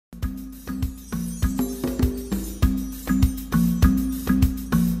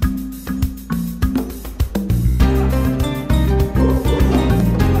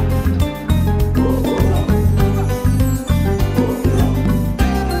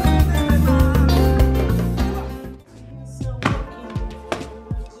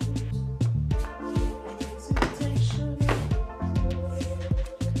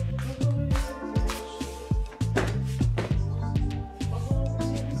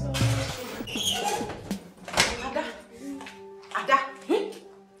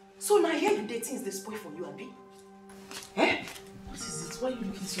things they spoil for you, Abi? Eh? What is it? Why are you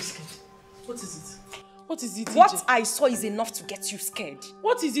looking so scared? What is it? What is it, TJ? What I saw is enough to get you scared.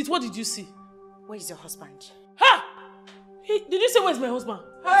 What is it? What did you see? Where is your husband? Ha! Hey, did you say where's my husband?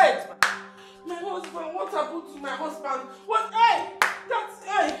 Hey! My husband, what happened to my husband? What? Hey! That's,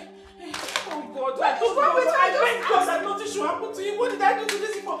 hey! Oh God, I don't know. I beg God that nothing should happen to him. What did I do to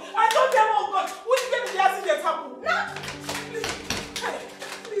this people? I don't care, oh God. Who did get the accident happen? No! Please. Hey,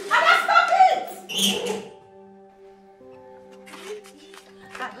 please. Ada, stop it!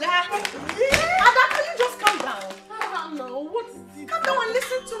 Ada, can you just calm down? No, what is it? Calm down and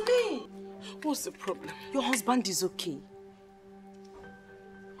listen to me. What's the problem? Your husband is okay.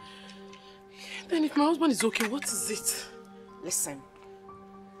 Then if my husband is okay, what is it? Listen.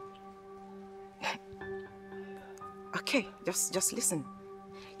 Okay, just listen.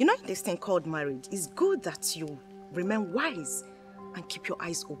 You know this thing called marriage, it's good that you remain wise and keep your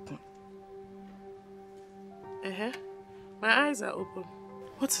eyes open. My eyes are open.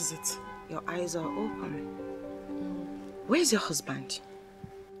 What is it? Your eyes are open. Where's your husband?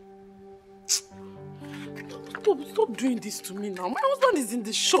 Stop doing this to me now. My husband is in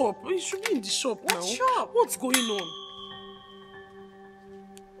the shop. He should be in the shop now. What shop? What's going on?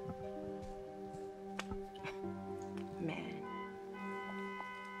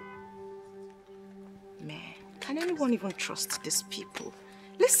 Man, can anyone even trust these people?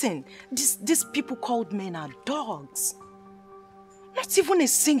 Listen, these people called men are dogs. Not even a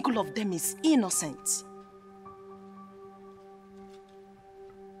single of them is innocent.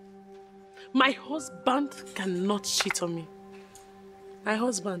 My husband cannot cheat on me. My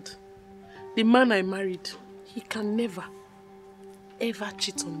husband, the man I married, he can never, ever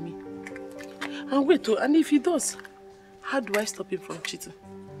cheat on me. And wait, and if he does, how do I stop him from cheating?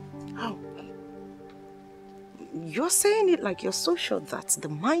 How? You're saying it like you're so sure that the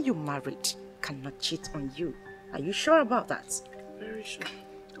man you married cannot cheat on you. Are you sure about that? Very sure.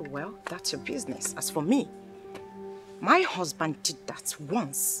 Well, that's your business. As for me, my husband did that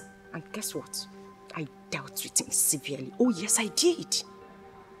once. And guess what? I dealt with him severely. Oh, yes, I did.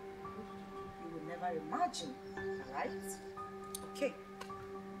 You would never imagine, right? Okay.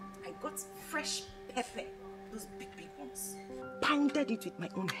 I got fresh pepper, those big ones. Pounded it with my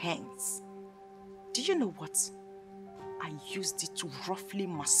own hands. Do you know what? I used it to roughly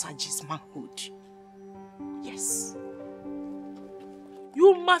massage his manhood. Yes.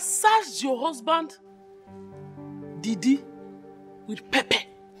 You massaged your husband, Didi, with pepper.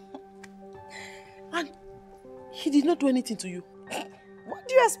 And he did not do anything to you. What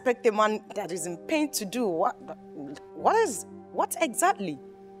do you expect a man that is in pain to do? What exactly?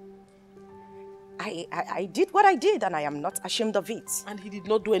 I did what I did and I am not ashamed of it. And he did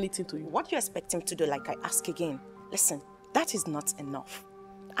not do anything to you. What do you expect him to do? Like I ask again. Listen, that is not enough.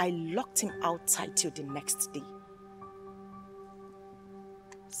 I locked him outside till the next day.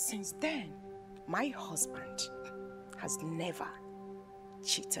 Since then, my husband has never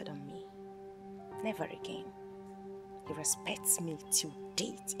cheated on me. Never again. He respects me till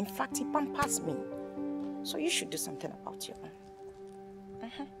date. In fact, he pampers me. So you should do something about your own.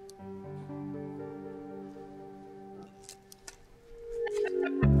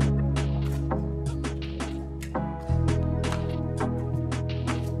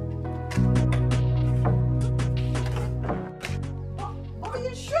 But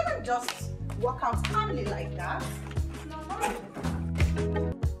you shouldn't just walk out calmly like that. No, no.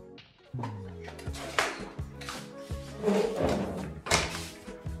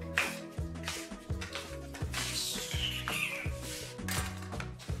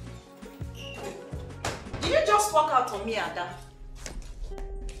 Did you just walk out on me, Ada?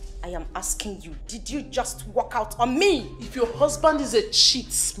 I am asking you, did you just walk out on me? If your husband is a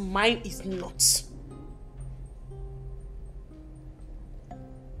cheat, mine is not.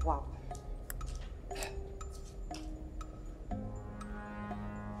 Wow.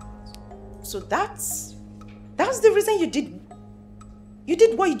 So that's the reason you did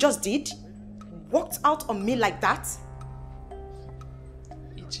what you just did? Walked out on me like that?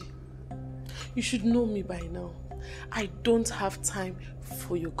 Iji, you should know me by now. I don't have time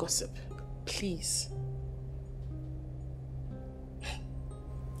for your gossip. Please.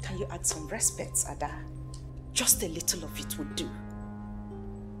 Can you add some respect, Ada? Just a little of it would do.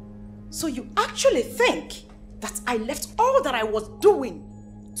 So you actually think that I left all that I was doing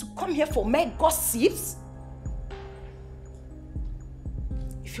to come here for mere gossips?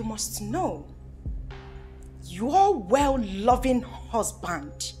 If you must know, your well-loving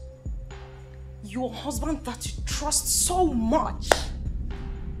husband, your husband that you trust so much,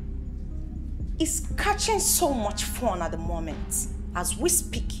 is catching so much fun at the moment as we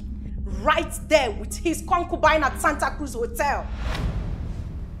speak, right there with his concubine at Santa Cruz Hotel.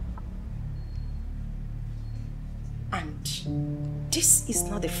 And this is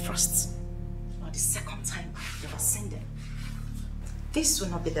not the first or the second time I've ever seen them. This will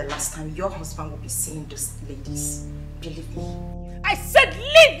not be the last time your husband will be seeing those ladies. Believe me. I said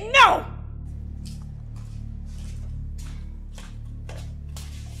leave now!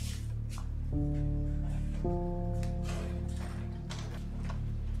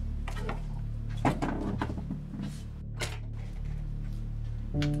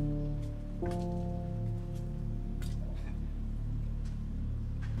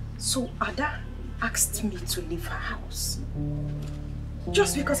 So Ada asked me to leave her house.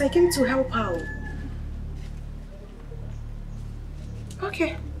 Just because I came to help her.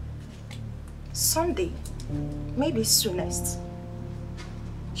 Okay. Sunday, maybe soonest,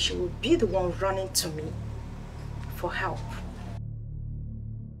 she will be the one running to me for help.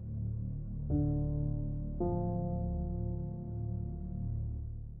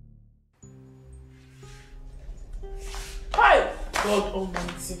 Hi! God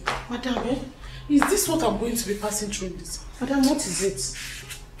Almighty. Madam, is this what I'm going to be passing through this? Madam, what is it?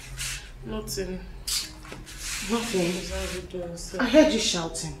 Nothing. Nothing. What are you doing, sir? I heard you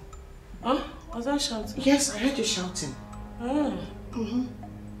shouting. Huh? Was I shouting? Yes, I heard you shouting. Ah.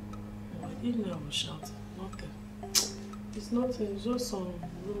 I didn't know I was shouting. Nothing. It's nothing. It's just some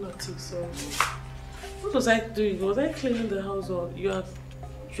lunatics. What was I doing? Was I cleaning the house or you are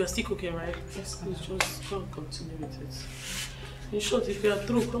still cooking, right? Yes. Please just go and continue with it. In short, if you are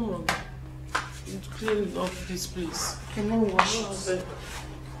through, come on. Clean up this place. Can I wash it?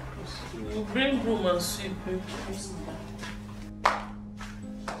 You bring broom and sweep.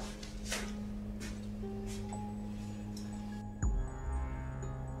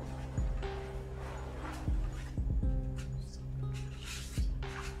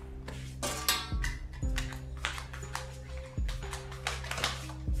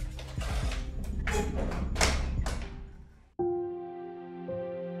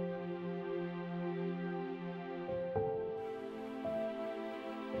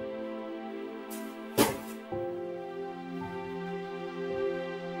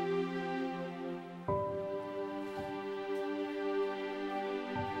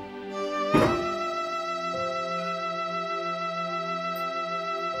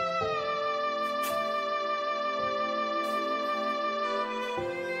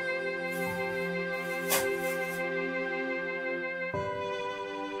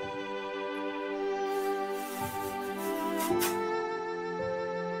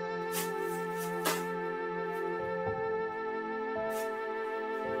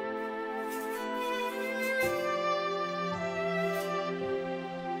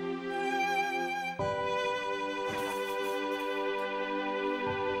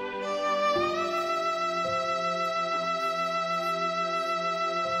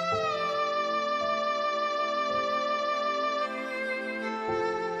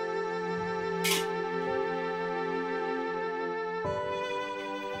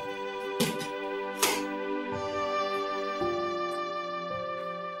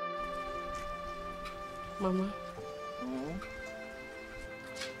 Mama,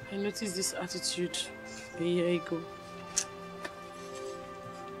 I noticed this attitude a year ago.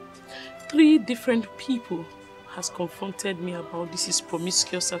 3 different people has confronted me about this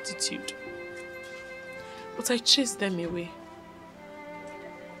promiscuous attitude. But I chased them away.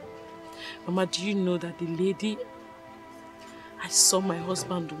 Mama, do you know that the lady I saw my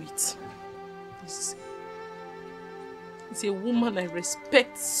husband with is a woman I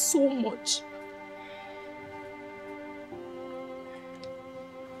respect so much?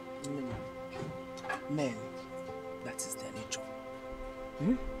 Men, that is their nature.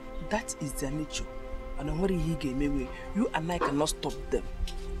 That is their nature. And I'm worried he gave me away. You and I cannot stop them.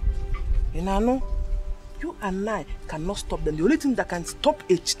 You know? You and I cannot stop them. The only thing that can stop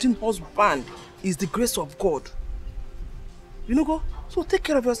a cheating husband is the grace of God. You know, go? So take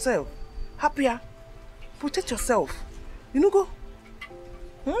care of yourself. Happier. Protect yourself. You know, go?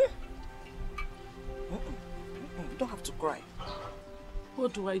 You don't have to cry.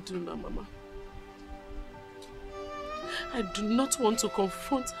 What do I do now, Mama? I do not want to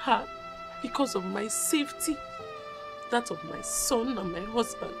confront her because of my safety, that of my son and my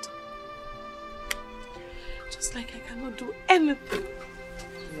husband. Just like I cannot do anything.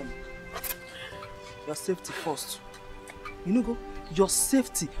 Your safety first. You know, go? Your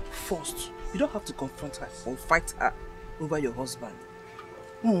safety first. You don't have to confront her or fight her over your husband.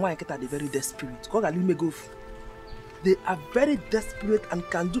 Why are they very desperate? They are very desperate and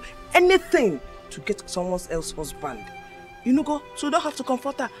can do anything to get someone else's husband. You know, go, so you don't have to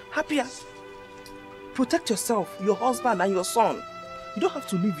comfort her. Happier. Protect yourself, your husband and your son. You don't have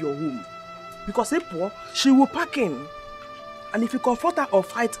to leave your home. Because if poor, she will pack in. And if you confront her or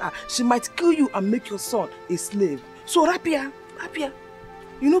fight her, she might kill you and make your son a slave. So Rapia.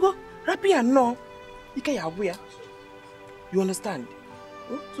 You know go? Rapia no. You understand?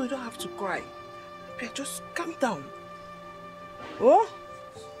 So you don't have to cry. Rapia, just calm down. Oh?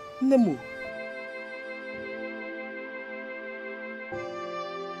 Nemo.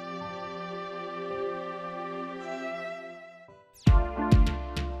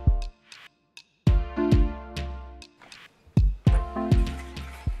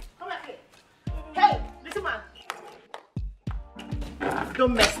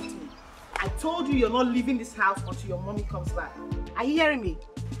 Don't mess with me. I told you you're not leaving this house until your mommy comes back. Are you hearing me?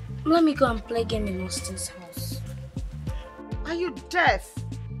 Let me go and play game in Austin's house. Are you deaf?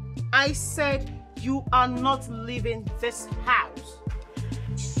 I said you are not leaving this house.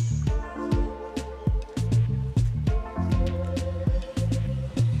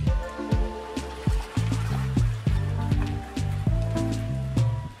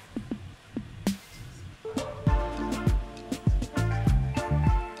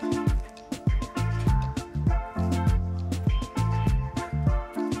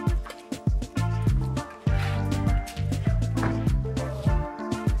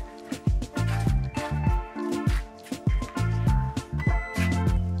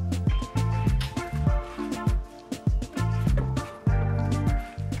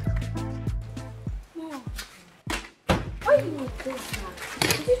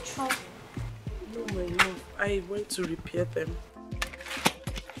 I went to repair them.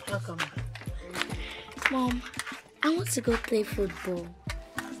 How come? Mom, I want to go play football.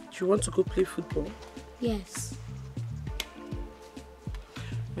 You want to go play football? Yes.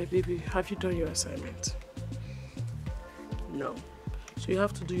 My baby, have you done your assignment? No. So you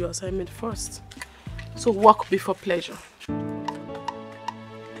have to do your assignment first. So work before pleasure.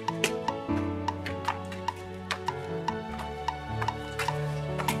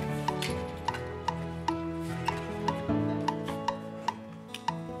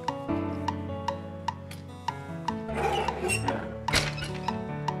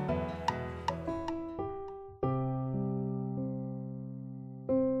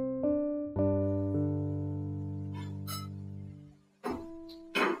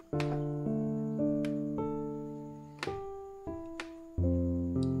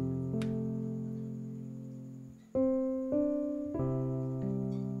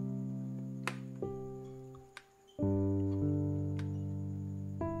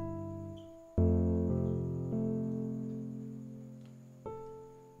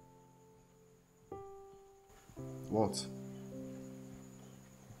 What?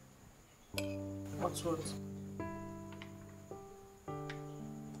 What's what?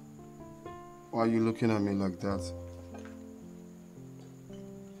 Why are you looking at me like that?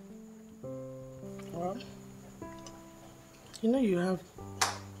 Well, you know you have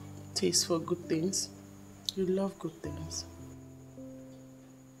taste for good things. You love good things.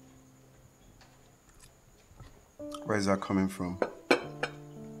 Where is that coming from?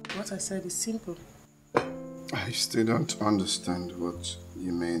 What I said is simple. I still don't understand what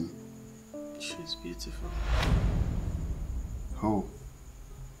you mean. She's beautiful. Who?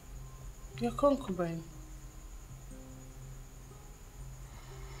 Your concubine.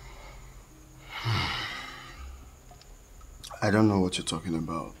 I don't know what you're talking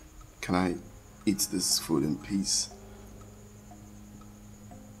about. Can I eat this food in peace?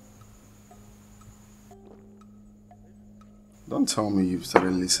 Don't tell me you've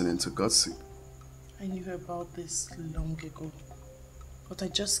started listening to gossip. I knew about this long ago, but I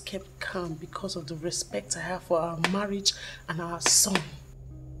just kept calm because of the respect I have for our marriage and our son.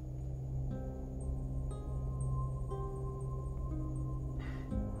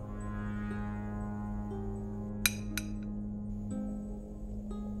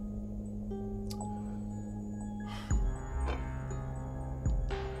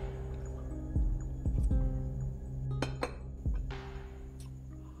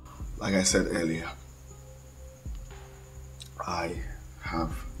 Like I said earlier, I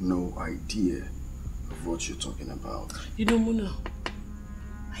have no idea of what you're talking about. You know, Muna,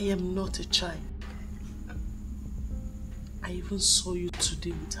 I am not a child. I even saw you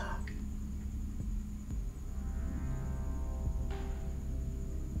today with her.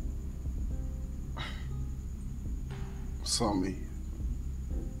 Saw me?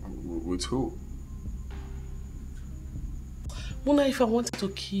 With who? Muna, if I wanted to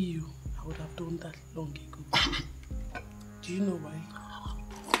kill you, I would have done that long ago. Do you know why?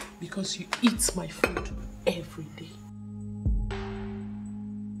 Because you eat my food every day.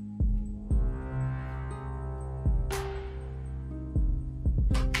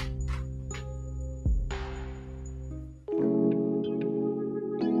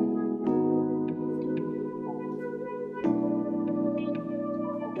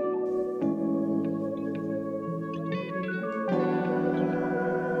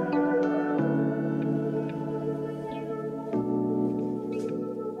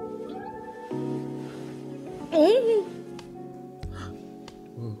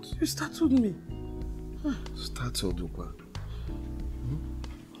 What? You startled me. Startled, Ukwa?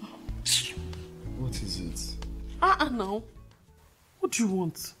 What is it? Now. What do you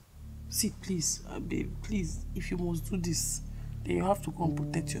want? See, please, babe, please, if you must do this, then you have to go and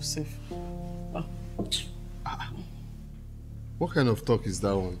protect yourself. What kind of talk is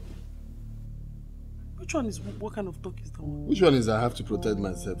that one? Which one is, what kind of talk is that one? Which one is I have to protect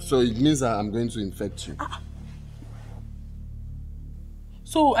myself? So it means that I'm going to infect you.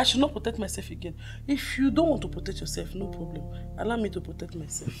 So I should not protect myself again. If you don't want to protect yourself, no problem. Allow me to protect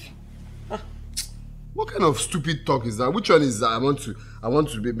myself. What kind of stupid talk is that? Which one is that? I want to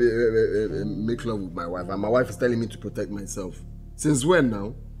make love with my wife, and my wife is telling me to protect myself. Since when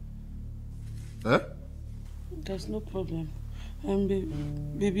now? Huh? There's no problem.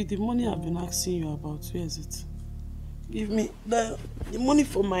 Baby, the money I've been asking you about, where is it? Give me the money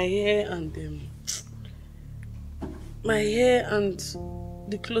for my hair and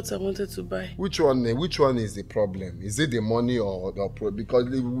the clothes I wanted to buy. Which one is the problem? Is it the money or the problem? Because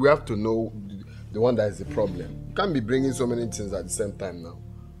we have to know the one that is the problem. You can't be bringing so many things at the same time now.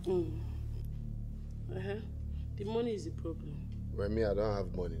 The money is the problem. Well, me, I don't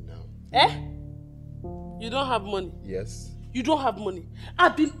have money now. You don't have money? Yes. You don't have money.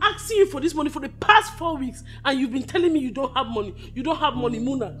 I've been asking you for this money for the past 4 weeks, and you've been telling me you don't have money. You don't have money,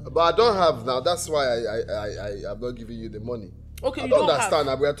 Muna. But I don't have now. That's why I'm not giving you the money. Okay, I you don't don't understand.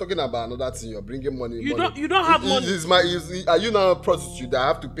 have. We are talking about another thing. You're bringing money. You don't have money. Are you now a prostitute that I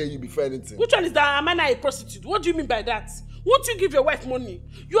have to pay you before anything? Which one is that? Am I not a prostitute? What do you mean by that? Won't you give your wife money?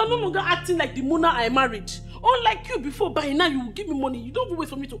 You are no longer acting like the Muna I married. Unlike you before, by now you will give me money. You don't wait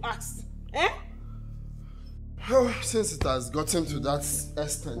for me to ask. Since it has gotten to that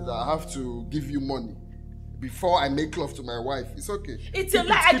extent that I have to give you money before I make love to my wife, it's okay. It's a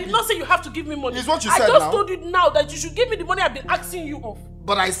lie. I did not say you have to give me money. It's what you said now. I just told you now that you should give me the money I've been asking you of.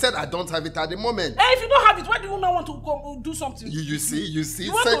 But I said I don't have it at the moment. If you don't have it, why do you not want to come do something? You see.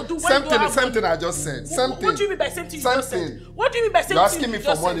 You want to do same thing I just said. Same thing. What do you mean by same thing you just said? What do you mean by same thing You're asking me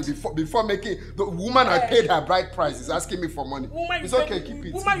for money before making... The woman I paid her bride price is asking me for money. It's okay, keep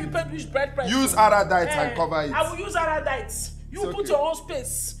it. Woman you paid which bride price? Use Aradite and cover it. I will use Aradite. You put your own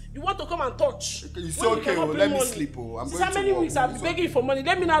space. You want to come and touch. It's okay, let me sleep. I'm going to how many weeks I've been begging you for money?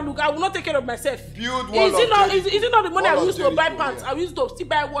 Let me now look. I will not take care of myself. Build wall of Jericho. Is it not the money I will use to buy pants? Yeah. I will use to still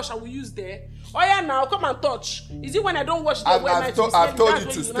buy wash. I will use there. Oh yeah, now come and touch. Is it when I don't wash the way I've told you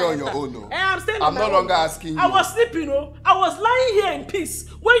to stay on your own. No? I'm no longer asking you. I was sleeping, I was lying here in peace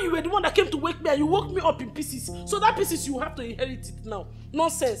when you were the one that came to wake me and you woke me up in pieces. So that pieces you have to inherit it now.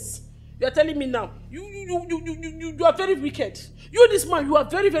 Nonsense. You are telling me now. You are very wicked. You, this man, you are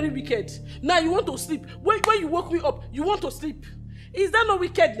very, very wicked. Now you want to sleep. When you woke me up, you want to sleep. Is that no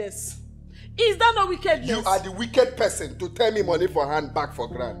wickedness? Is that not wickedness? You are the wicked person to tell me money for hand back for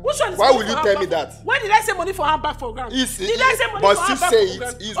grand. Which one is Why will you tell me that? Why did I say money for hand back for grand? Did I say money for hand back for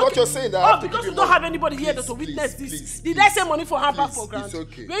grand? It's what you're saying that I have to because give you you don't have anybody here to witness this. Did I say money for hand back for grand? It's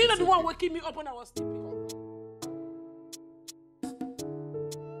okay. Were you not the one waking me up when I was sleeping?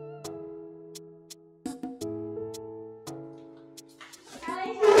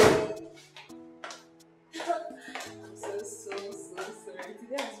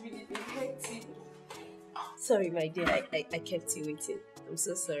 Sorry, my dear, I kept you waiting. I'm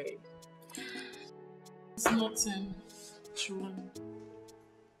so sorry. It's nothing. Children.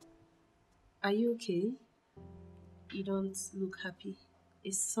 Are you okay? You don't look happy.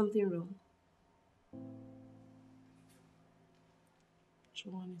 Is something wrong?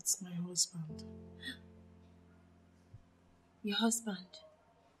 Joanne, it's my husband. Your husband?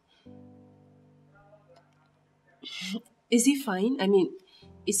 Is he fine? I mean,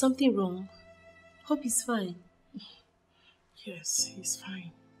 is something wrong? Hope he's fine. Yes, he's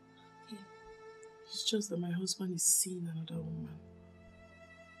fine. Yeah. It's just that my husband is seeing another woman.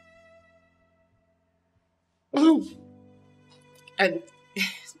 I'm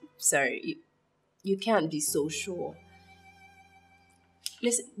sorry, you can't be so sure.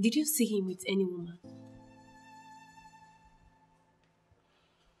 Listen, did you see him with any woman?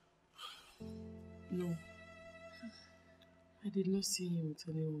 No. I did not see him with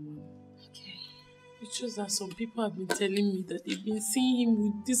any woman. Okay. It's just that some people have been telling me that they've been seeing him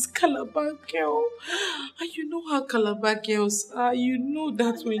with this Calabar girl. And you know how Calabar girls are. You know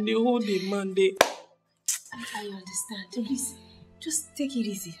that when they hold a man, they... I understand. Please, just take it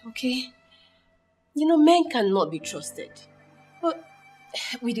easy, okay? You know, men cannot be trusted. But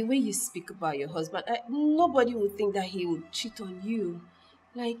with the way you speak about your husband, nobody would think that he would cheat on you.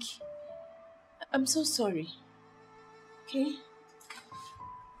 Like, I'm so sorry. Okay?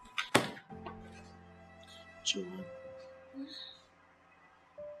 Joanne,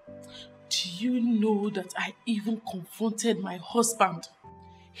 do you know that I even confronted my husband?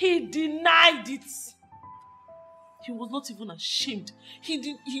 He denied it. He was not even ashamed. He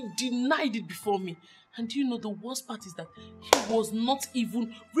denied it before me. And do you know the worst part is that he was not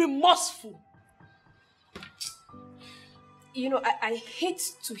even remorseful. You know, I hate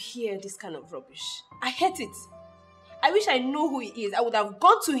to hear this kind of rubbish. I hate it. I wish I know who he is. I would have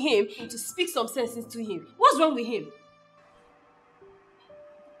gone to him to speak some sense into him. What's wrong with him?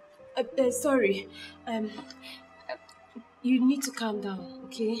 Sorry. You need to calm down,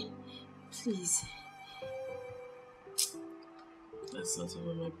 okay? Please. That's not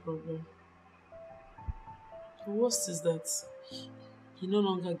even my problem. The worst is that he no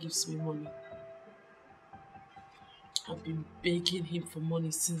longer gives me money. I've been begging him for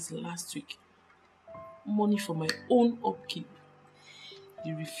money since last week. Money for my own upkeep.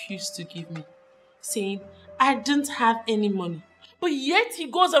 He refused to give me, saying I didn't have any money. But yet he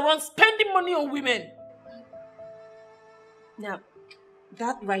goes around spending money on women. Now,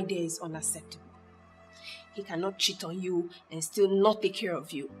 that right there is unacceptable. He cannot cheat on you and still not take care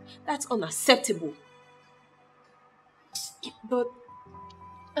of you. That's unacceptable. But,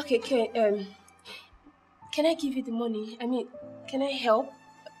 okay, can I give you the money? I mean, can I help?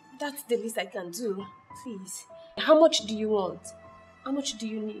 That's the least I can do. Please. How much do you want? How much do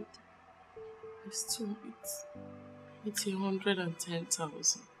you need? It's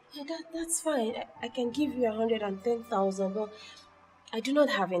 110,000. Yeah, that's fine. I can give you 110,000, but I do not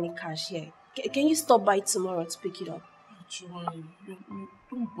have any cash here. Can you stop by tomorrow to pick it up? Joanne, you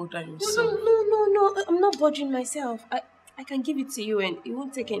don't bother yourself. No. I'm not bothering myself. I can give it to you and it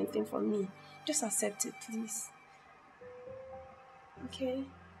won't take anything from me. Just accept it, please. Okay?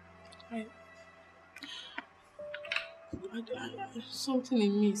 Something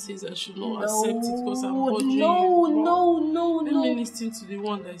in me says I should not accept it because I'm bothering you. No. Let me listen to the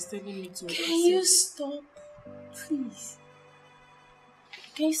one that is telling me to accept. Can you stop? Please.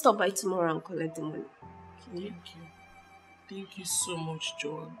 Can you stop by tomorrow and collect the money? Thank you. Thank you so much,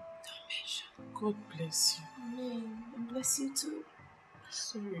 Joanne. God bless you. Amen. And bless you too.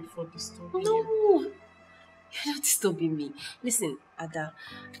 Sorry for disturbing you. No. You're not disturbing me. Listen, Ada.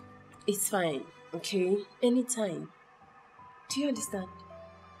 It's fine, okay? Anytime. Do you understand?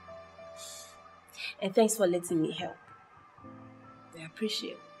 And thanks for letting me help. I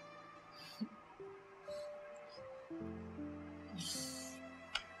appreciate it.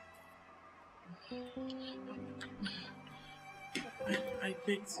 I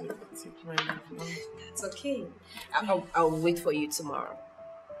beg to take my leave now. That's okay. I'll wait for you tomorrow.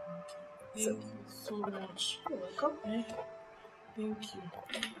 Thank you so much. You're welcome. Thank you.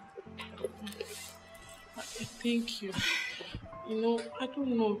 Thank you. You know, I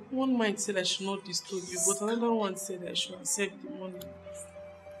don't know. One mind said I should not disturb you, but another one said I should accept the money.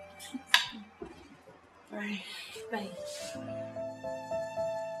 Bye. Bye.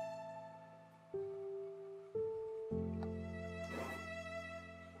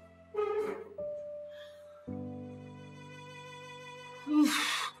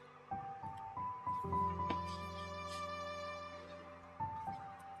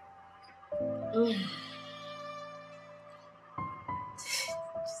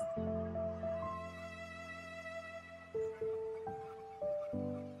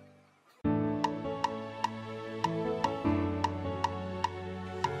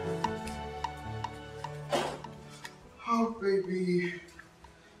 Oh, baby.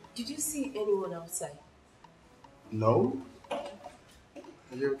 Did you see anyone outside? No?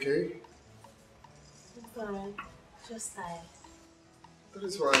 Are you okay? I'm fine. Just tired. That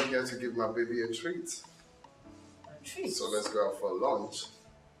is why I'm here to give my baby a treat. A treat? So let's go out for lunch.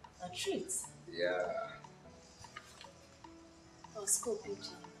 A treat? Yeah. Let's go,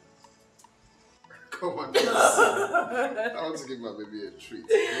 PJ. Come on, guys. I want to give my baby a treat.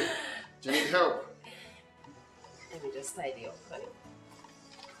 Okay? Do you need help? Let me just tidy up, honey.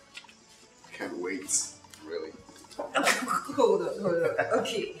 Can't wait. Really. Hold on.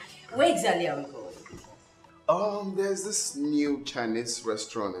 Okay. Where exactly are we going? There's this new Chinese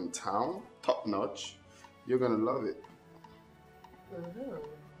restaurant in town. Top notch. You're gonna love it.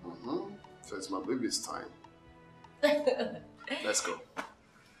 So it's my baby's time. Let's go.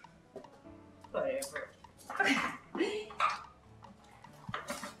 Whatever.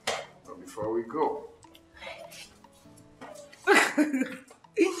 But before we go,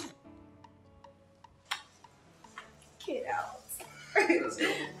 Get out. let's go. I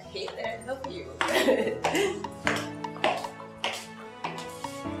hate that. Help you.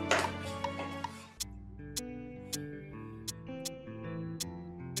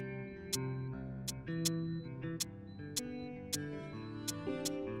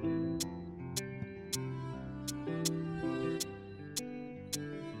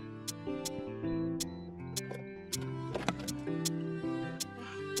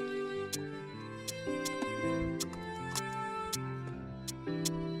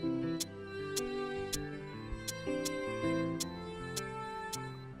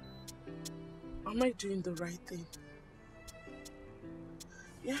 am I doing the right thing?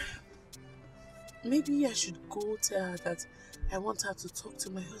 Yeah. Maybe I should go tell her that I want her to talk to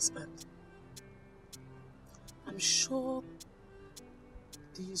my husband. I'm sure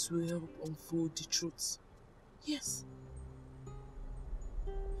this will help unfold the truth. Yes.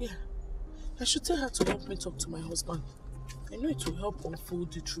 Yeah. I should tell her to help me talk to my husband. I know it will help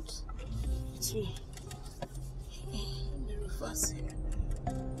unfold the truth. It will. Let me reverse here.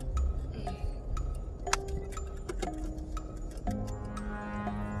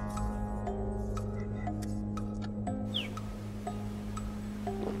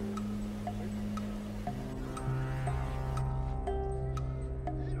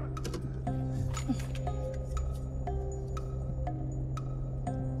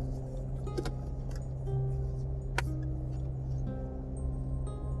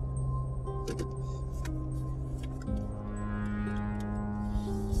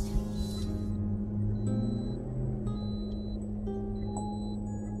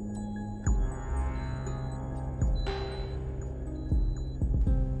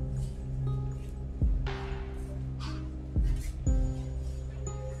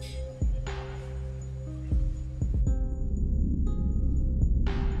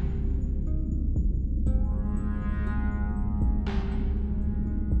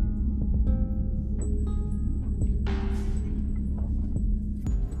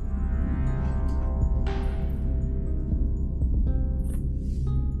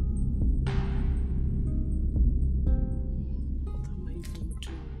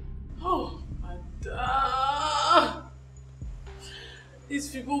 These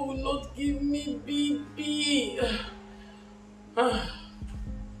people will not give me BP. Blood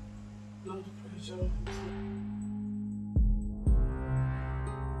pressure.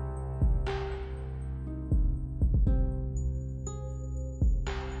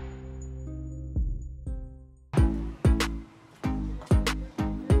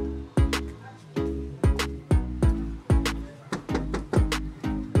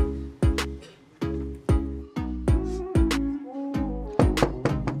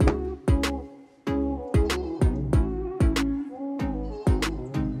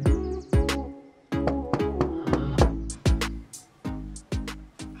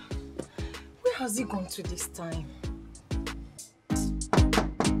 Has he gone to this time?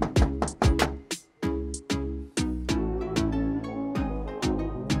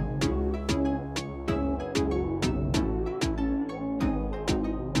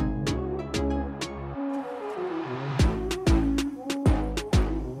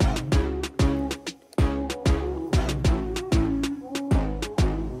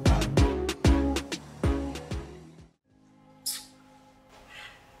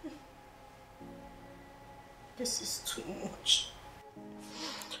 This is too much.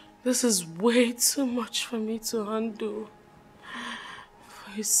 This is way too much for me to handle.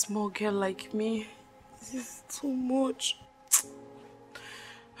 For a small girl like me, this is too much.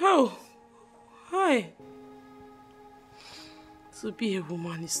 Oh, hi. To be a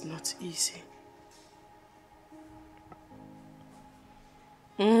woman is not easy.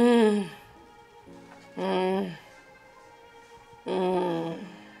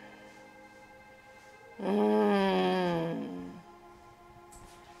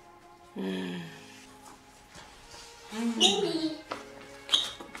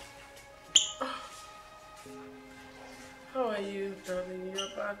 How are you, darling?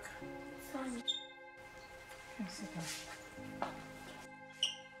 You're back. Fine.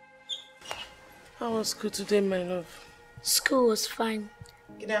 How was school today, my love? School was fine.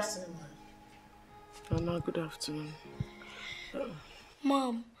 Good afternoon, Mom. Oh, no, good afternoon.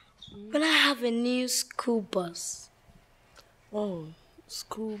 Mom, will I have a new school bus? Oh,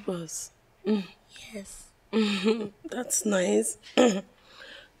 school bus. Yes. That's nice.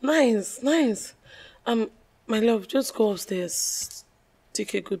 Nice. My love, just go upstairs,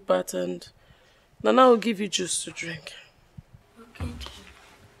 take a good bath, and Nana will give you juice to drink. Okay.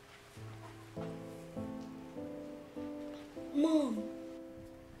 Mom,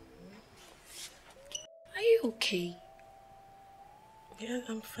 are you okay? Yeah,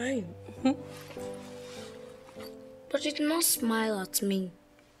 I'm fine. But you did not smile at me.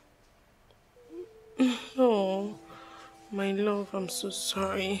 Oh, my love, I'm so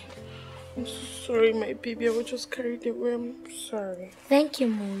sorry. I'm so sorry, my baby. I was just carried away. I'm sorry. Thank you,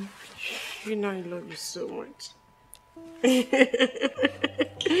 Mom. You know I love you so much.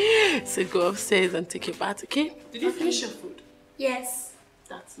 So go upstairs and take a bath, okay? Did you finish your food? Yes.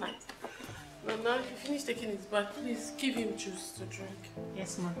 That's nice. Nana, if you finish taking his bath, please give him juice to drink.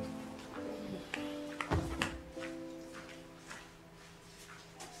 Yes, Mom.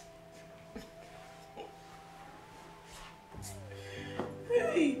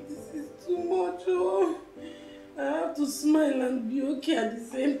 smile and be okay at the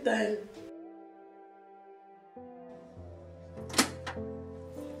same time.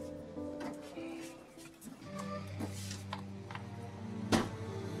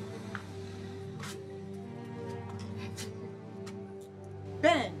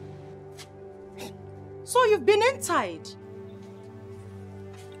 Ben, so you've been inside?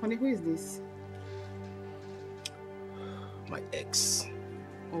 Honey, who is this? My ex.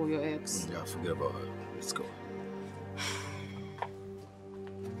 Oh, your ex. Yeah, forget about her. Let's go.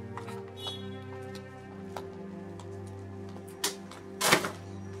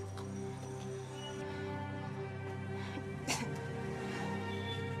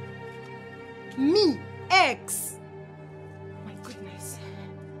 Me, ex. My goodness.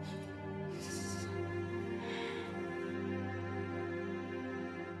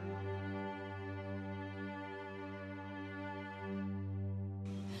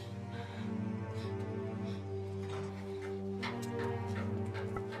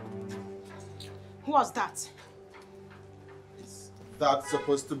 Who was that? That's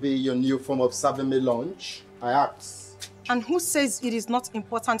supposed to be your new form of serving me lunch? I asked. And who says it is not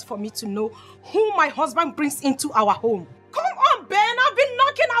important for me to know who my husband brings into our home? Come on, Ben, I've been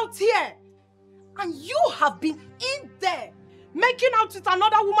knocking out here. And you have been in there, making out with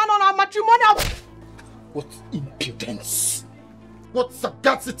another woman on our matrimonial... What impudence! What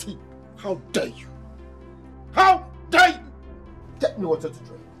sagacity! How dare you! How dare you! Get me water to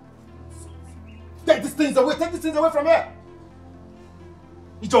drink. Take these things away! Take these things away from here!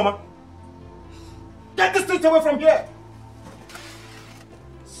 Ijoma! Get these things away from here!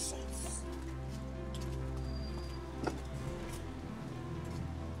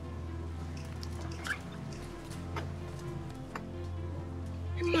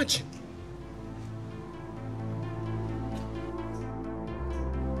 Imagine.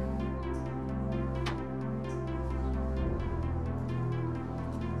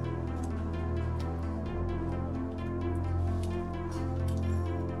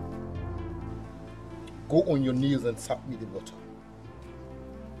 Go on your knees and tap me the water.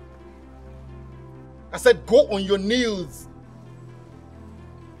 I said go on your knees.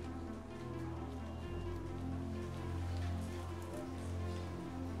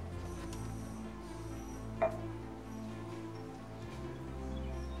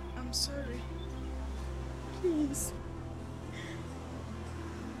 I'm sorry. Please.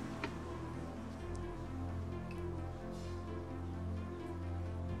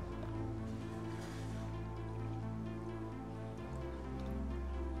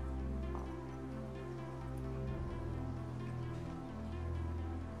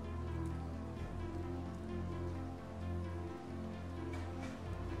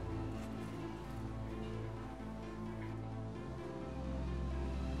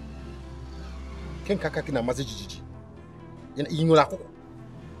 Ken kakaki na mazi jijiji. Inyola koko.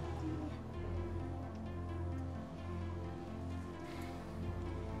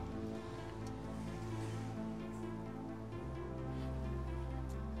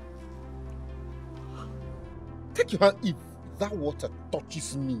 Take your hand if that water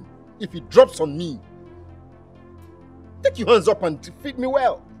touches me. If it drops on me. Take your hands up and feed me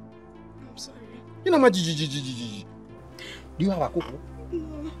well. I'm sorry. You know my jijiji. Do you have a koko?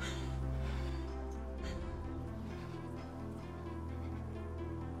 No.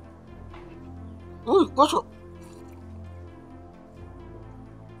 Oh, what's up?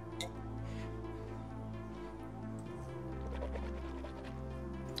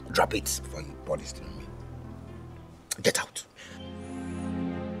 Drop it before you pour this thing on me. Get out.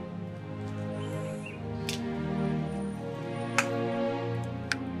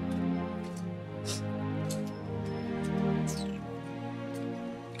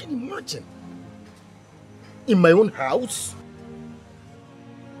 Can you imagine? In my own house?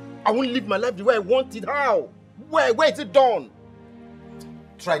 I won't live my life the way I want it. How? Where is it done?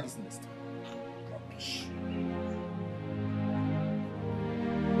 Try this next time. Rubbish.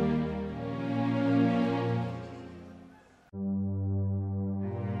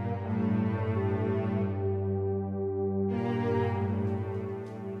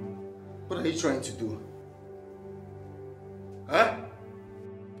 What are you trying to do? Huh?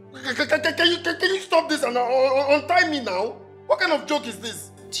 Can you stop this and untie me now? What kind of joke is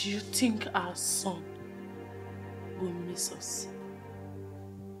this? Do you think our son will miss us?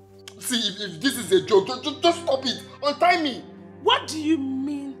 See, if this is a joke, just stop it. Untie me. What do you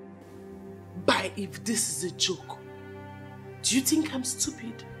mean by if this is a joke? Do you think I'm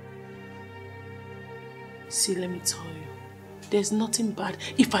stupid? See, let me tell you, there's nothing bad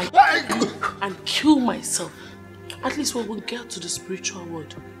if I and kill myself. At least we will get to the spiritual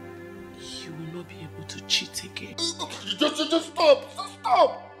world. You will not be able to cheat again. Just stop!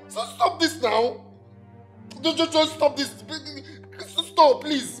 Stop this now! Just stop this! Stop,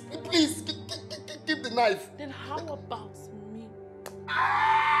 please! Please, keep the knife! Then how about me?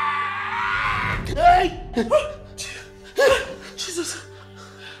 Hey! Jesus!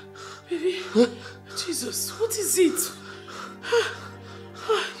 Baby! Jesus, what is it?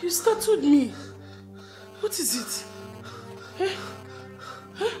 You startled me. What is it? Eh?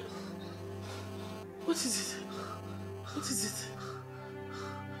 Huh? What is it? What is it?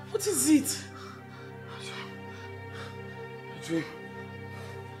 What is it? A dream.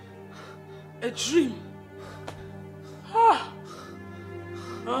 A dream? Ah!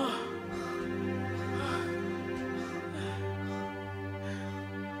 Ah!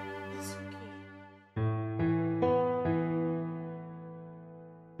 It's okay.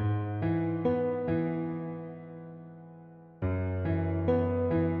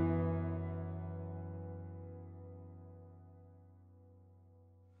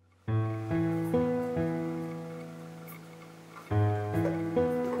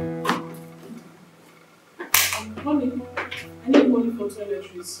 Honey, I need money for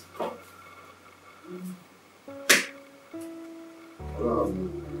toiletries.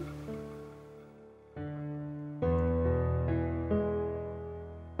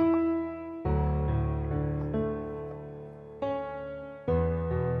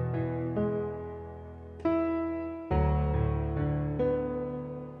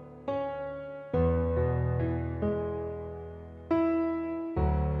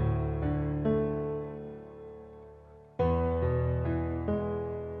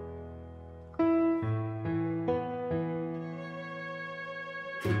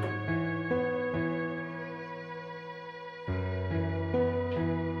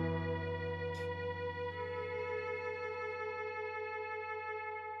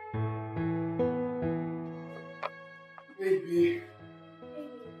 Baby.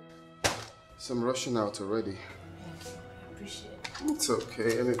 So I'm rushing out already. Thank you. I appreciate it. It's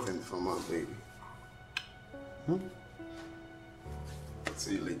okay. Anything for my baby.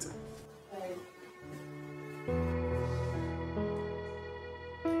 See you later. Bye.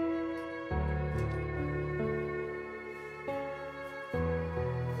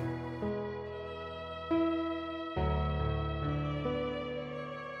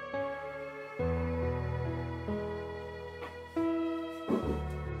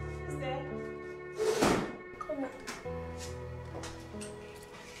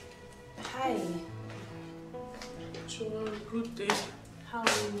 Hi. Sure, good day. How are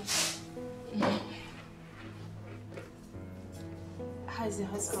you? How's your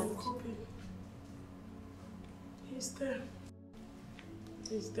husband? He's there.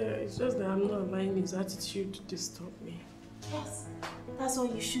 He's there. It's just that I'm not allowing his attitude to disturb me. Yes, that's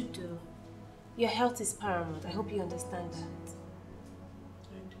what you should do. Your health is paramount. I hope you understand that.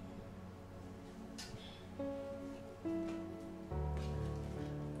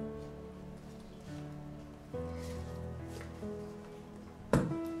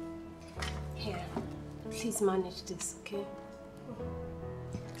 Here, please manage this, okay?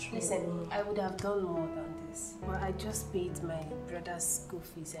 Listen, I would have done more than this, but I just paid my brother's school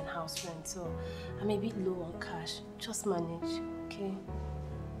fees and house rent, so I'm a bit low on cash. Just manage, okay?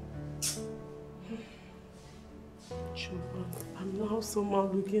 Chuma, I'm now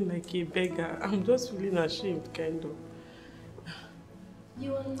somehow looking like a beggar. I'm just feeling ashamed, kind of.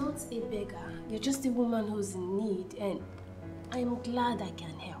 You are not a beggar. You're just a woman who's in need, and I'm glad I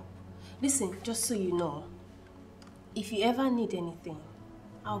can help. Listen, just so you know, if you ever need anything,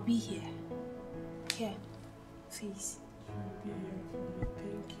 I'll be here. Here, please. You'll be here for me.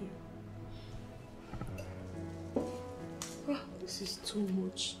 Thank you. Ah, this is too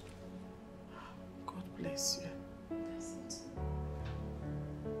much. God bless you. That's it.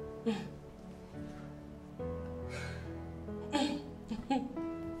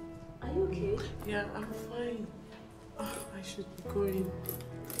 Are you okay? Yeah, I'm fine. Oh, I should be going.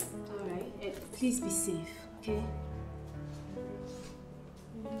 Alright, please be safe, okay?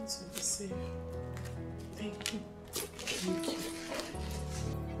 You need to be safe. Thank you. Thank you.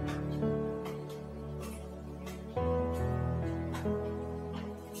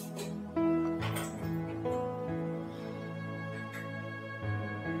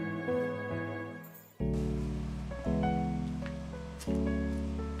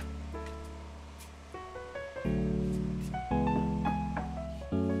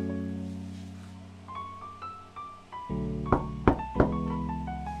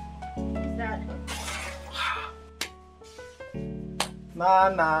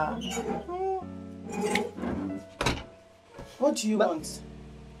 Nana. What do you want?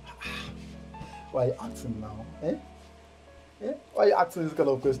 Why are you asking now? Eh? Eh? Why are you asking this kind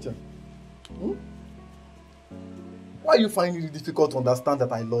of question? Hmm? Why are you finding it difficult to understand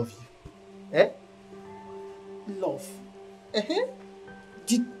that I love you? Eh? Love.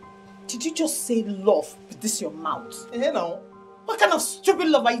 Did you just say love with this your mouth? Now. What kind of stupid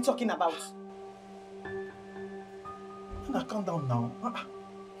love are you talking about? Now calm down now. Why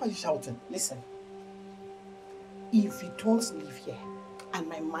are you shouting? Listen. If you don't live here, and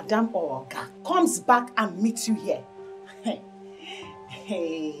my madam or Oga comes back and meets you here,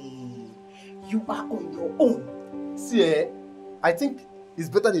 hey, you are on your own. See, I think it's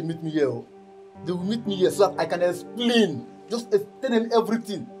better they meet me here. They will meet me here so that I can explain. Just tell them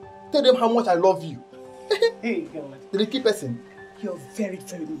everything. Tell them how much I love you. Hey, God. Did they keep person? You're very,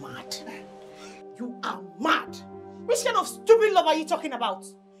 very mad. You are mad. Which kind of stupid love are you talking about?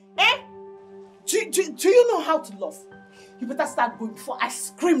 Eh? Do you know how to love? You better start going before I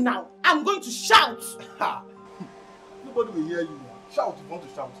scream now. I'm going to shout. Nobody will hear you now. Shout if you want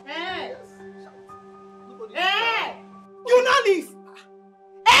to shout. Hey! Yes, shout. Nobody Hey! You not leave.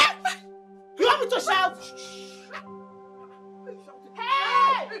 Eh? You want me to shout?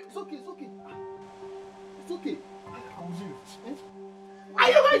 Hey! It's okay, it's okay. It's okay. I will leave. Eh? Are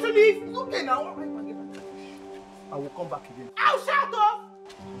you going to leave? It's okay now. I will come back again. I'll shout off.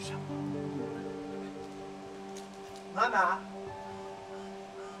 You shout. Nana.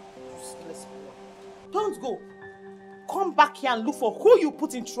 Useless boy. Don't go. Come back here and look for who you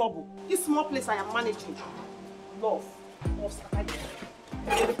put in trouble. This small place I am managing. Love.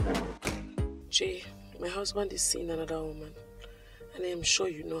 Jay, my husband is seeing another woman, and I am sure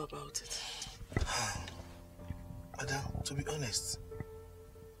you know about it. Ada, to be honest,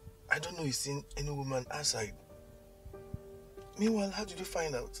 I don't know he's seen any woman outside. Meanwhile, how did you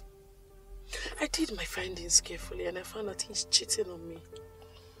find out? I did my findings carefully and I found out he's cheating on me.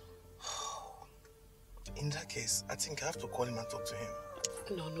 In that case, I think I have to call him and talk to him.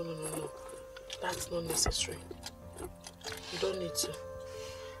 No. That's not necessary. You don't need to.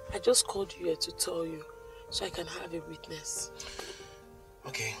 I just called you here to tell you so I can have a witness.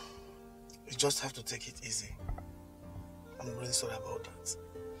 Okay. You just have to take it easy. I'm really sorry about that.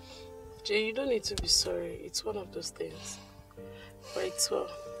 Jay, you don't need to be sorry. It's one of those things. But it's well.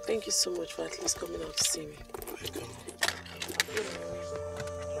 Thank you so much for at least coming out to see me. Welcome.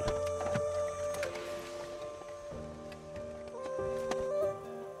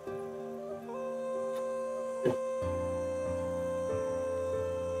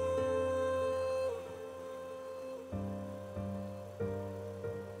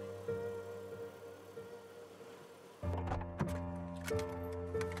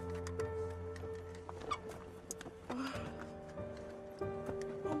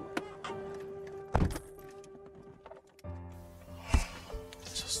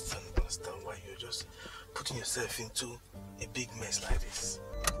 Yourself into a big mess like this.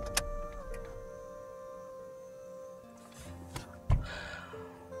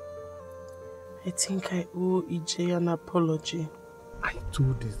 I think I owe EJ an apology. I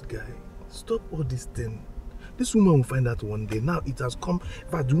told this guy, stop all this thing. This woman will find out one day. Now it has come,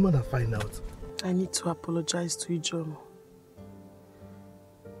 but the woman will find out. I need to apologize to Ijeoma.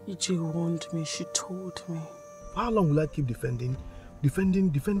 EJ warned me, she told me. How long will I keep defending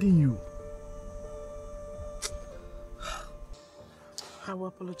you? I will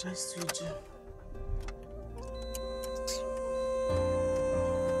apologize to EJ.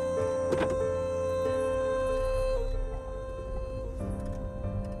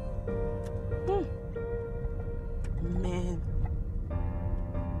 Man.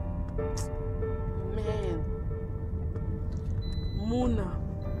 Muna.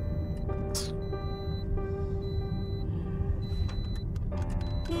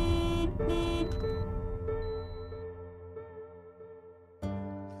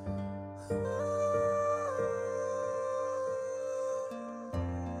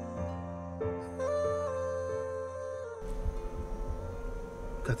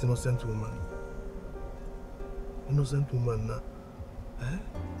 That innocent woman. Innocent woman now. Eh?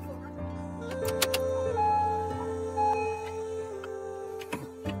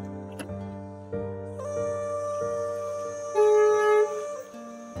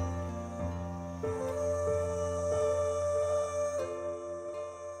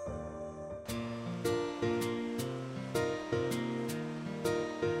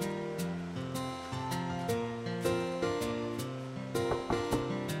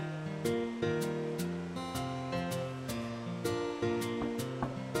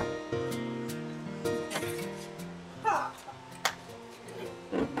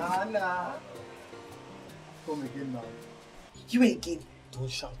 Nana. Come again now. You again? Don't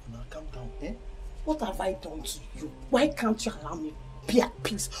shout now. Calm down, eh? What have I done to you? Why can't you allow me be at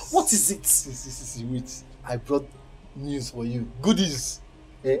peace? What is it? See, wait. I brought news for you. Goodies.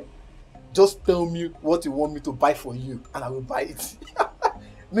 Eh? Just tell me what you want me to buy for you and I will buy it.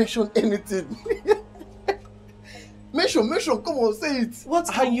 Mention anything. Mention, come on, say it. What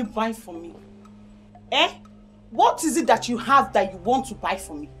can you buy for me? Eh? What is it that you have that you want to buy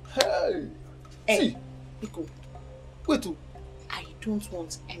for me? Hey. See. Nico. Wait. I don't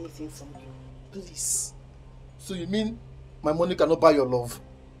want anything from you. Please. So you mean my money cannot buy your love?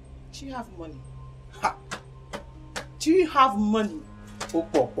 Do you have money? Ha. Do you have money? Oh,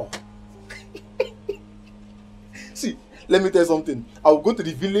 Papa. See, let me tell you something. I will go to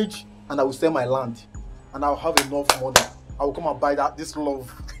the village and I will sell my land. And I will have enough money. I will come and buy this love.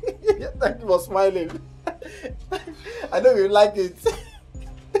 Thank you for smiling. I know you like it.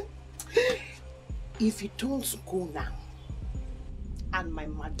 If you don't go now, and my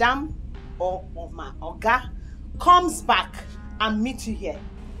madam or my oga comes back and meet you here,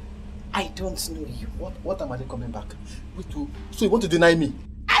 I don't know you. What am I coming back? Wait, so you want to deny me?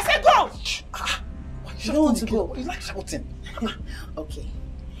 I said go! You don't want to go? You like shouting. Okay.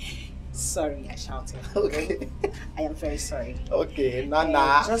 Sorry, I shouted. Okay. I am very sorry. Okay,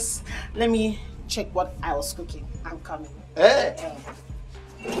 Nana. Just let me check what I was cooking. I'm coming. Hey!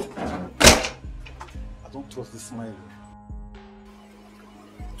 I don't trust this smile.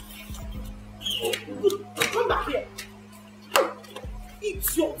 Come back here.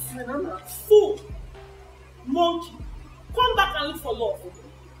 Idiot, Nana. Fool. Monkey. Come back and look for love.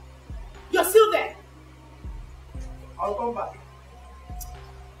 You're still there. I'll come back.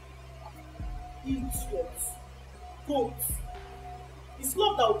 Idiot. Goat. It's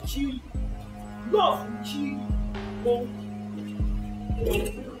love that will kill you. Love will kill you. Monkey.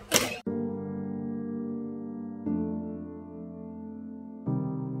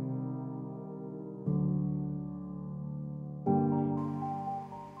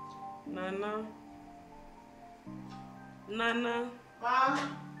 Nana. Ma.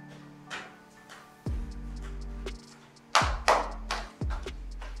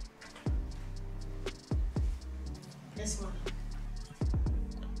 Yes, ma.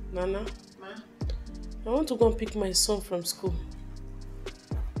 Nana. Ma. I want to go and pick my son from school.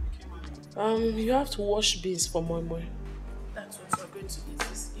 Okay, ma. You have to wash beans for moi. That's what you're going to eat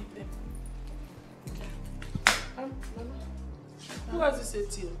this evening. Nana. Who has this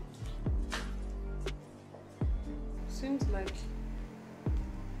ATM? Seems like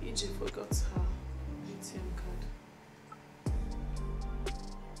EJ forgot her ATM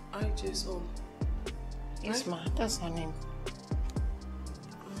card. IJ's own. Yes, ma. That's her name.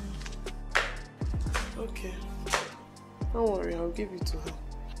 Okay. Don't worry, I'll give it to her.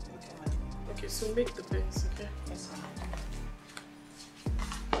 Okay, ma. Okay, so make the beans, okay? Yes, ma.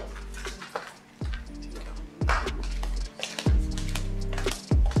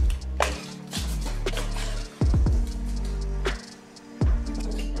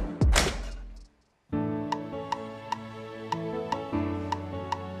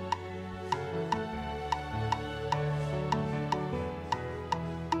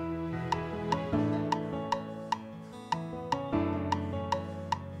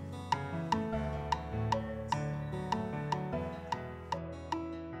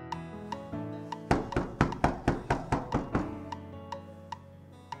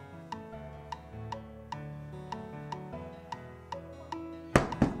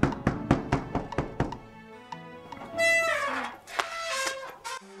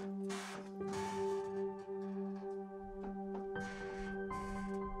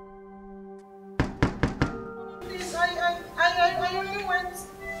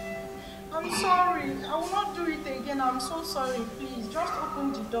 I'm so sorry, please. Just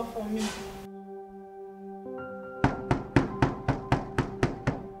open the door for me.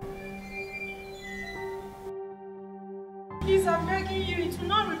 Please, I'm begging you. It will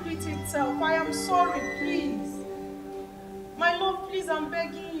not repeat itself. I am sorry, please. My love, please, I'm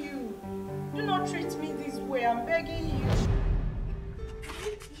begging you. Do not treat me this way. I'm begging you.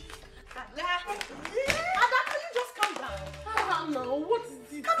 Ada, can you just calm down? No, what is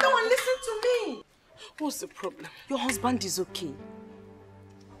this? Calm down and listen to me. What's the problem? Your husband is okay.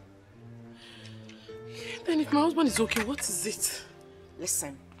 Then if my husband is okay, what is it?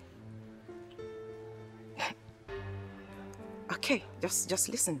 Listen. Okay, just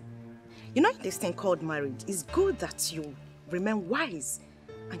listen. You know this thing called marriage? It's good that you remain wise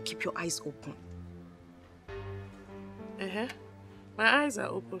and keep your eyes open. My eyes are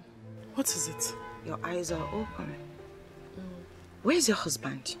open. What is it? Your eyes are open. Where's your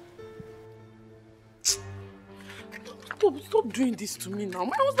husband? Stop doing this to me now.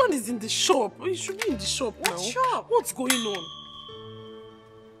 My husband is in the shop. He should be in the shop now. What shop? What's going on?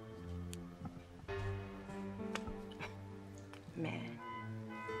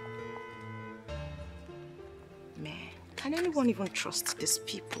 Man, can anyone even trust these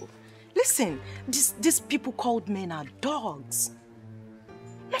people? Listen, these people called men are dogs.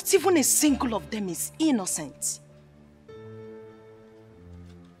 Not even a single of them is innocent.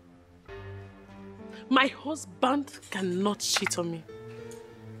 My husband cannot cheat on me.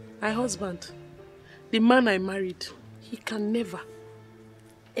 My husband, the man I married, he can never,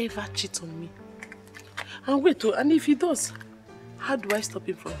 ever cheat on me. And wait, and if he does, how do I stop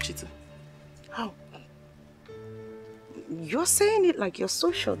him from cheating? How? You're saying it like you're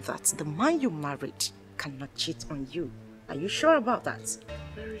so sure that the man you married cannot cheat on you. Are you sure about that?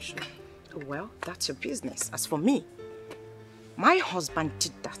 Very sure. Well, that's your business. As for me, my husband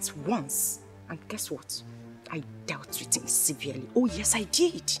did that once. And guess what? I dealt with him severely. Oh yes, I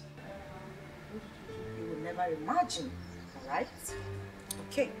did. You will never imagine, alright?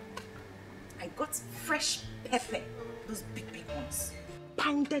 Okay. I got fresh pepper, those big ones.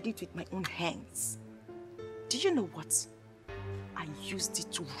 Pounded it with my own hands. Do you know what? I used it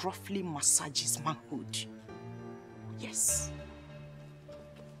to roughly massage his manhood. Yes.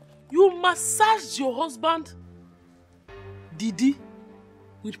 You massaged your husband, Didi,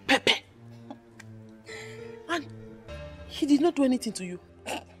 with pepper. And he did not do anything to you.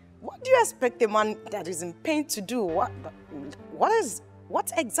 What do you expect a man that is in pain to do? What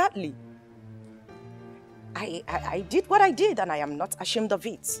exactly? I did what I did and I am not ashamed of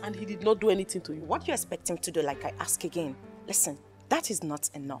it. And he did not do anything to you. What do you expect him to do? Like I ask again. Listen, that is not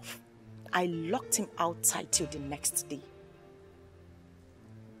enough. I locked him outside till the next day.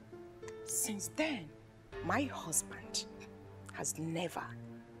 Since then, my husband has never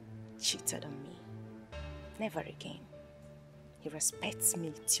cheated on me. Never again. He respects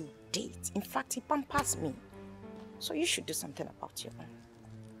me till date. In fact, he pampers me. So you should do something about your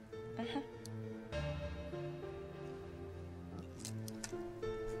own.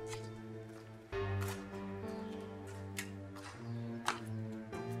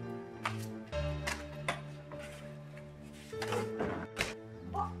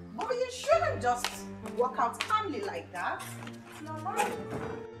 But you shouldn't just walk out calmly like that. No, no.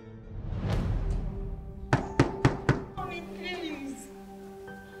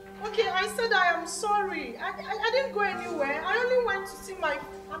 Okay, I said I am sorry. I didn't go anywhere. I only went to see my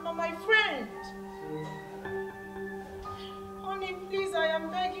friend. Honey, please, I am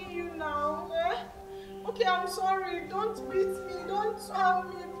begging you now. Eh? Okay, I'm sorry. Don't beat me. Don't harm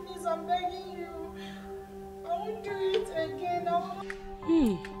me. Please, I'm begging you. I won't do it again.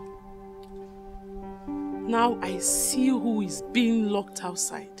 Now I see who is being locked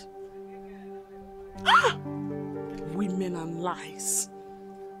outside. Ah! Women and lies.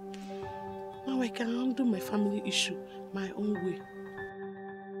 Now I can handle my family issue my own way.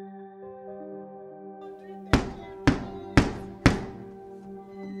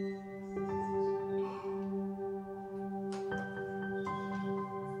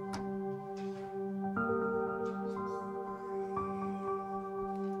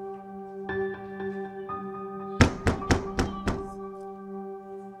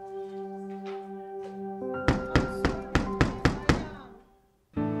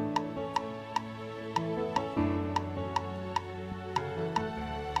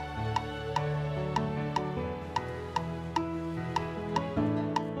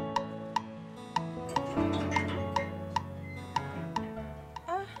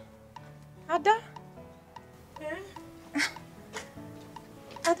 Ada?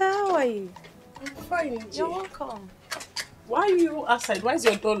 Ada, how are you? I'm fine, You're welcome. Why are you outside? Why is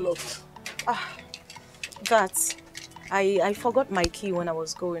your door locked? I forgot my key when I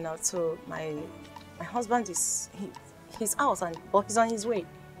was going out, so my husband is he's out but he's on his way.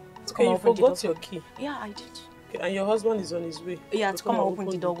 Okay, you forgot your key? Yeah, I did. Okay, and your husband is on his way? Yeah, to come and open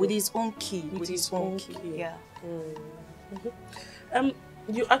the door with his own key. With his own key. Yeah.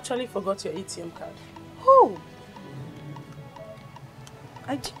 You actually forgot your ATM card. Oh!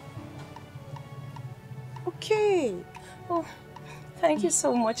 I did. Okay. Oh, thank you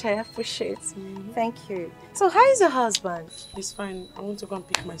so much. I appreciate it. Thank you. So, how is your husband? He's fine. I want to go and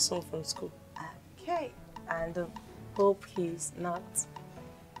pick my son from school. Okay. And hope he's not.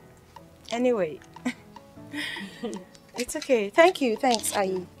 Anyway. It's okay. Thank you. Thanks.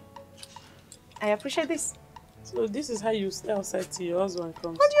 I appreciate this. So this is how you stay outside till your husband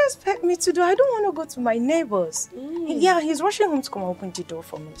comes? What do you expect me to do? I don't want to go to my neighbors. Yeah, he's rushing home to come open the door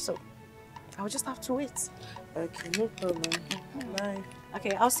for me, so I'll just have to wait. Okay, no problem. Bye.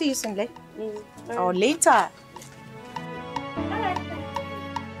 Okay, I'll see you soon, or later.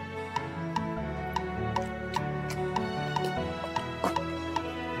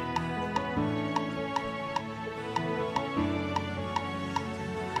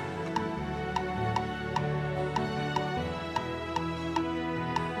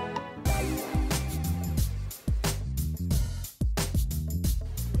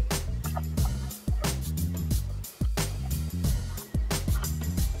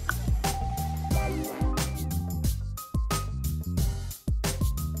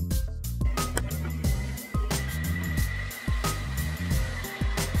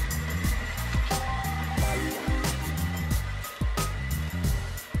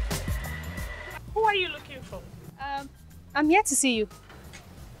 I'm here to see you.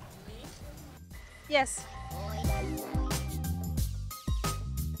 Yes.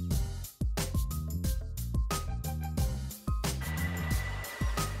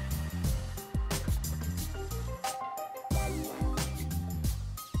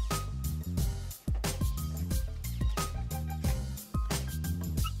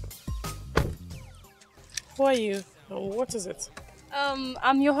 Who are you? What is it?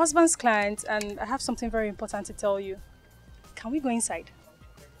 I'm your husband's client and I have something very important to tell you. Can we go inside?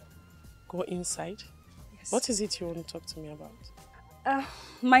 Go inside? Yes. What is it you want to talk to me about?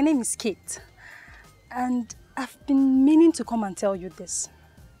 My name is Kate and I've been meaning to come and tell you this.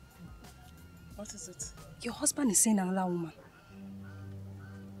 What is it? Your husband is seeing another woman.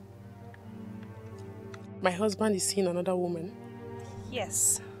 My husband is seeing another woman?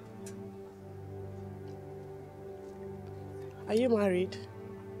 Yes. Are you married?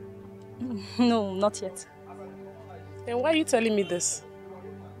 No, not yet. Then why are you telling me this?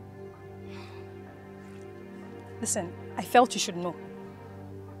 Listen, I felt you should know.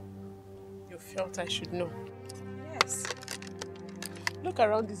 You felt I should know? Yes. Look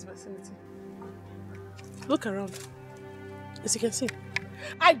around this vicinity. Look around. As you can see,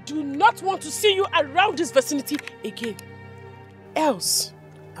 I do not want to see you around this vicinity again. Else,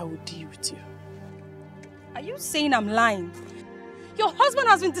 I will deal with you. Are you saying I'm lying? Your husband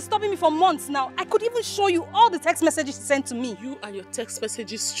has been disturbing me for months now. I could even show you all the text messages he sent to me. You and your text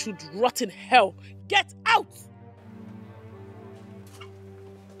messages should rot in hell. Get out!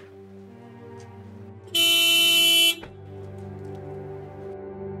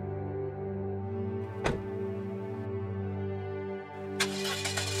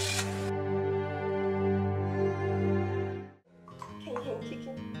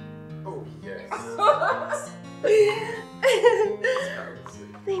 Oh, yes.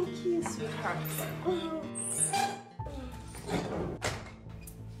 Thank you, sweetheart.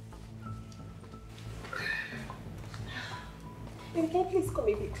 Can you please come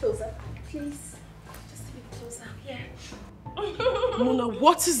a bit closer? Please. Just a bit closer. Yeah. Mona,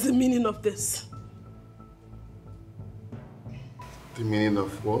 what is the meaning of this? The meaning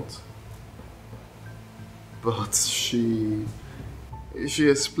of what? But she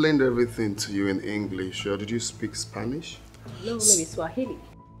explained everything to you in English, or did you speak Spanish? No, maybe Swahili.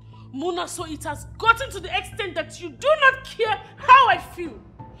 Mona, so it has gotten to the extent that you do not care how I feel.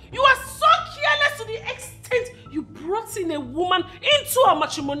 You are so careless to the extent you brought in a woman into our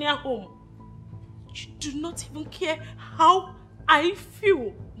matrimonial home. You do not even care how I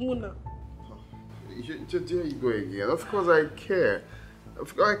feel, Mona. There you go again. Of course I care.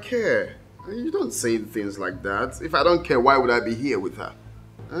 Of course I care. You don't say things like that. If I don't care, why would I be here with her?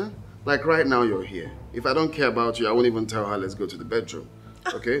 Huh? Like right now you're here. If I don't care about you, I won't even tell her let's go to the bedroom.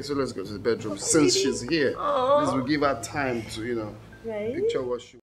 Okay, so let's go to the bedroom. Since she's here, this will give her time to, picture what she